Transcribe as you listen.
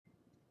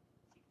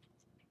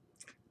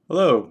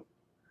Hello,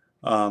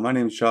 my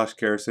name is Josh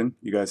Garrison.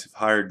 You guys have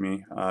hired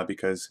me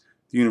because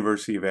the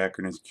University of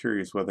Akron is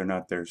curious whether or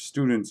not their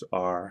students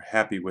are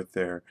happy with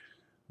their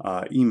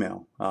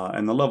email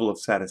and the level of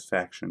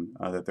satisfaction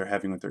that they're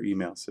having with their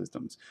email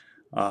systems.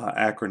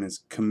 Akron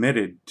is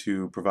committed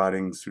to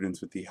providing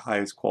students with the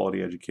highest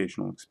quality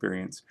educational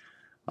experience.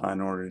 In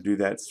order to do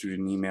that,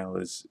 student email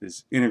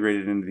is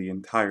integrated into the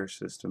entire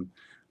system.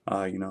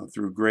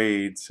 Through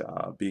grades,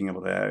 being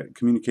able to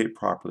communicate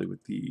properly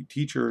with the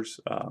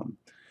teachers,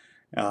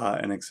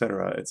 and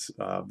etc. It's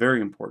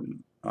very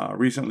important.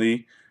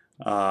 Recently,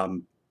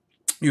 um,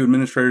 you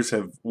administrators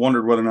have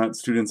wondered whether or not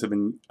students have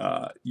been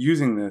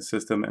using the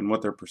system and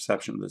what their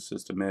perception of the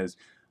system is,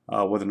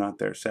 whether or not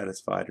they're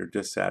satisfied or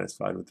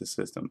dissatisfied with the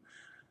system.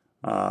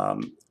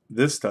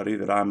 This study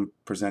that I'm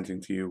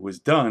presenting to you was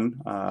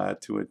done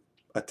to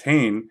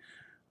attain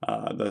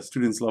the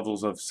students'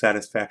 levels of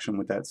satisfaction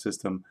with that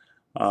system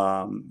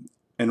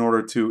in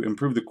order to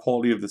improve the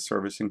quality of the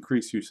service,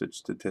 increase usage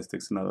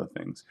statistics, and other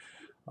things.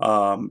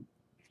 Um,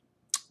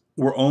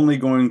 we're only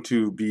going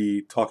to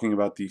be talking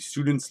about the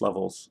students'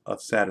 levels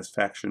of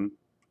satisfaction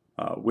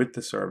with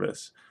the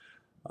service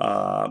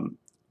and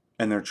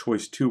their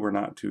choice to or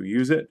not to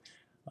use it.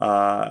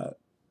 Uh,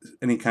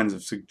 any kinds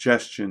of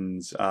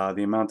suggestions,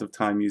 the amount of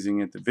time using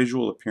it, the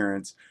visual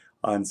appearance,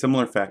 and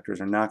similar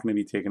factors are not going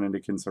to be taken into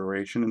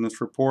consideration in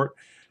this report,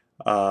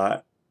 uh,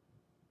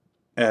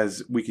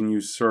 as we can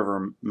use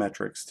server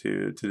metrics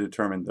to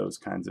determine those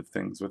kinds of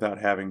things without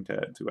having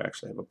to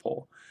actually have a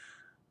poll.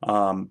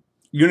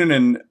 Yunin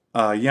and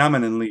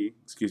Yaman and Lee,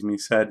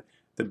 said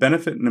the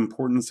benefit and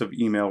importance of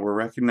email were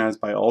recognized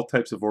by all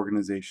types of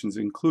organizations,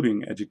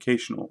 including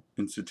educational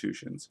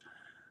institutions.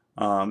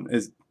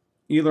 As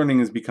e-learning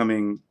is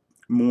becoming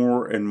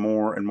more and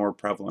more and more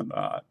prevalent,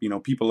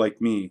 people like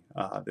me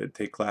that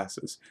take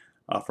classes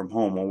from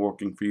home while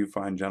working for you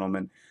fine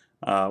gentlemen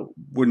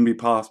wouldn't be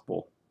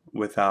possible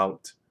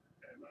without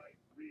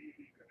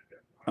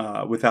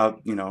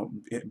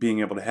being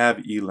able to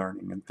have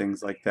e-learning and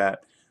things like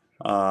that,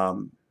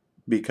 um,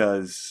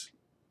 because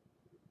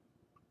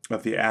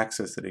of the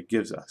access that it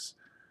gives us.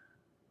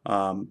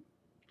 Um,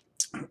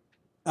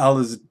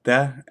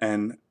 Alizdeh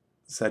and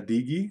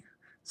Sadigi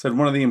said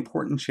one of the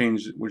important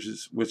changes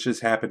which has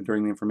happened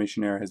during the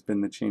information era has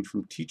been the change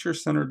from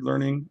teacher-centered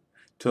learning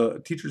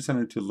to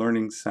teacher-centered to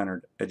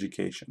learning-centered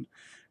education.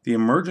 The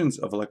emergence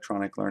of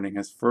electronic learning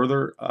has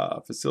further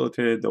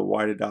facilitated the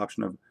wide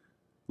adoption of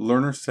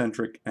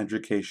learner-centric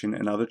education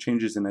and other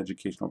changes in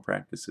educational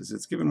practices.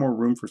 It's given more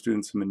room for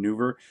students to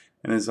maneuver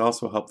and has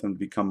also helped them to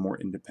become more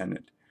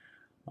independent.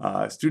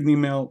 Student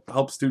email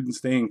helps students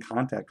stay in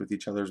contact with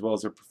each other as well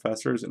as their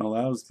professors and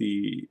allows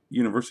the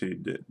university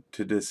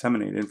to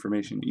disseminate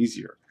information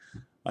easier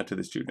to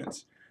the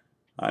students.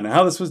 Now,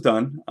 how this was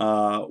done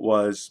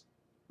was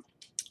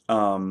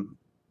um,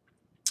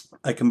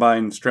 I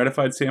combined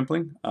stratified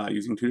sampling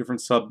using two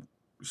different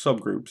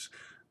subgroups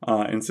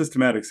and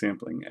systematic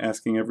sampling,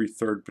 asking every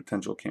third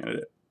potential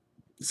candidate.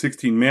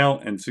 16 male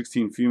and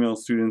 16 female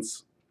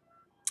students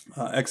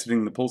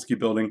exiting the Polsky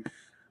building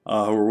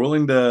who were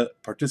willing to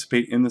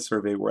participate in the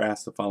survey were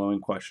asked the following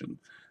question: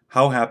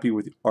 how happy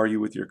are you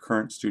with your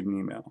current student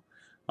email?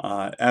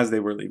 As they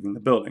were leaving the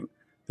building.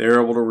 They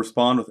were able to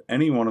respond with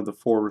any one of the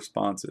four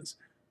responses: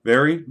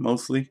 very,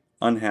 mostly,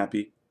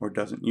 unhappy, or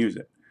doesn't use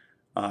it.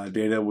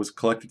 Data was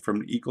collected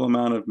from an equal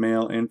amount of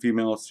male and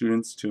female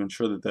students to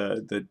ensure that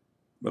the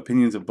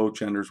opinions of both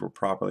genders were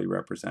properly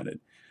represented.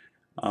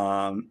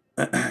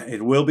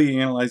 It will be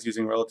analyzed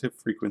using relative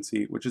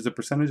frequency, which is a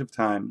percentage of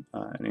time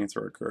an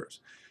answer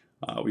occurs.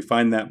 We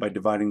find that by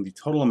dividing the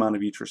total amount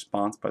of each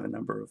response by the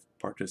number of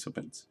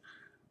participants.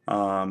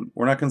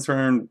 We're not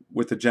concerned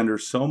with the gender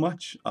so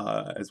much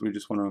as we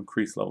just want to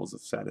increase levels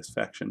of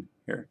satisfaction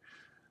here.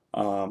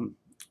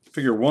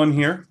 Figure 1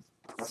 here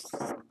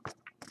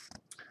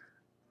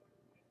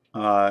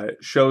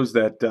shows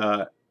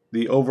that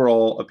the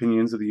overall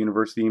opinions of the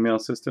university email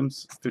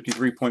systems: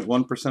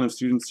 53.1% of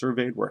students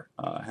surveyed were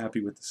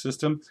happy with the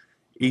system.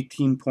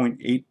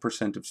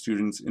 18.8% of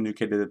students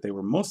indicated that they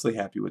were mostly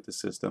happy with the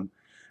system.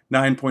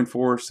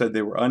 9.4% said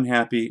they were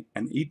unhappy,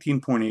 and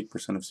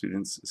 18.8% of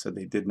students said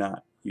they did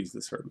not use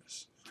the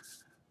service.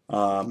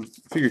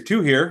 Figure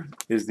 2 here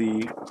is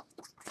the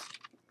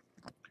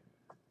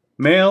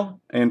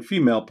male and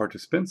female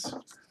participants.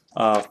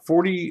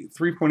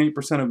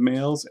 43.8% of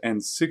males and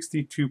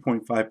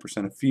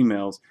 62.5% of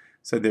females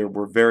said they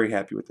were very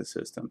happy with the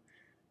system.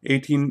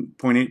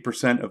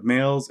 18.8% of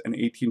males and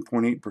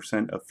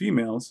 18.8% of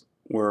females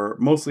were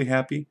mostly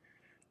happy.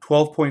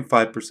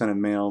 12.5% of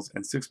males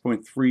and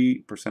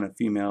 6.3% of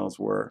females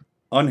were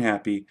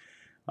unhappy.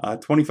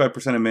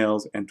 25% of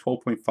males and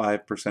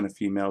 12.5% of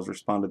females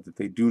responded that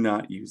they do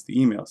not use the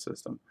email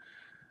system.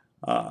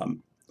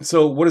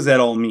 So what does that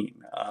all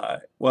mean?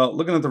 Well,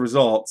 looking at the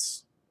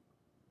results,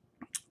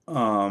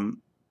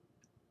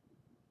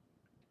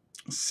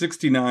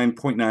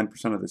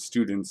 69.9% of the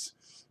students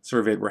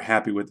surveyed were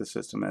happy with the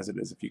system as it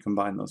is if you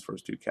combine those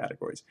first two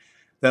categories.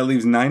 That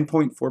leaves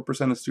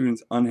 9.4% of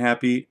students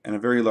unhappy and a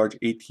very large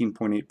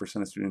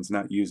 18.8% of students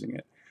not using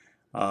it.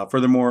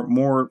 Furthermore,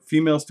 more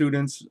female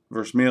students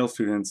versus male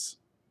students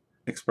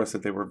expressed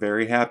that they were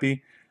very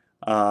happy.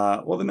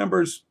 Well, the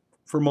numbers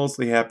for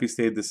mostly happy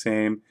stayed the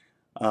same.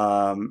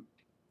 Um,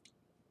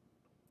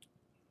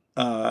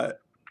 uh,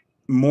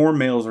 More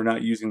males are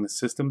not using the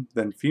system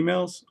than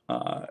females,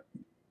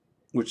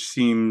 which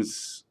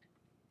seems,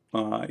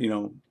 you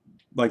know,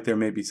 like there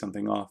may be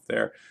something off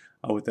there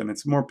with them.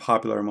 It's more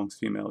popular amongst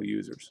female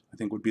users, I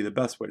think would be the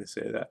best way to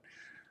say that.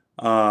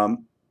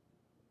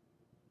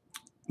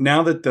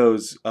 Now that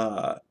those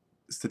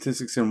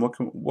statistics in,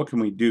 what can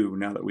we do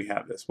now that we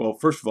have this? Well,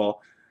 first of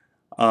all,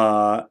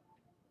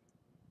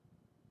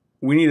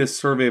 we need a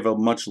survey of a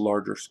much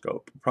larger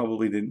scope.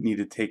 Probably need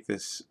to take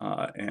this,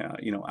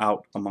 you know,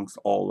 out amongst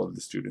all of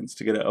the students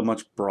to get a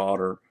much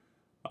broader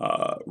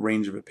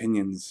range of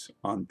opinions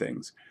on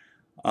things.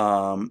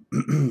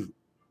 The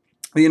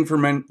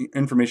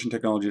Information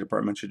Technology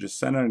Department should just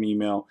send out an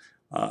email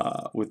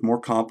with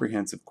more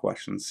comprehensive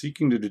questions,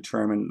 seeking to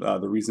determine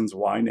the reasons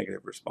why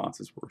negative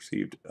responses were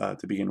received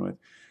to begin with,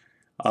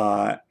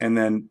 and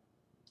then,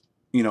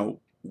 you know,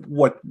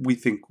 what we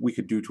think we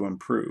could do to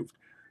improve.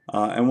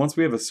 And once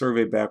we have a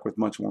survey back with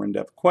much more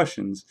in-depth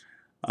questions,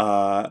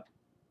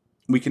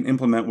 we can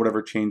implement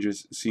whatever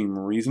changes seem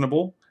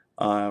reasonable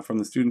from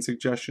the student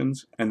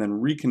suggestions, and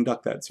then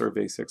reconduct that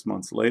survey 6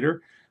 months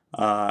later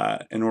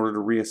in order to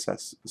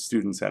reassess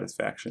student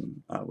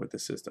satisfaction with the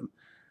system.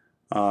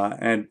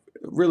 And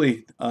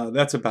really,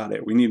 that's about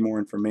it. We need more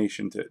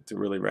information to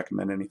really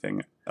recommend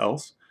anything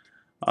else.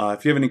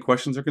 If you have any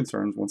questions or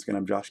concerns, once again,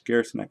 I'm Josh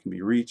Garrison. I can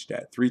be reached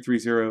at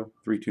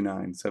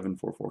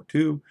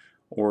 330-329-7442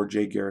 or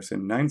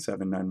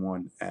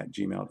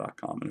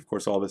jgarrison9791@gmail.com. And of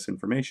course, all this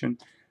information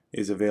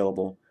is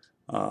available,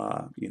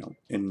 you know,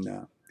 in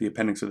the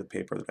appendix of the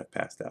paper that I've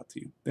passed out to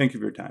you. Thank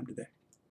you for your time today.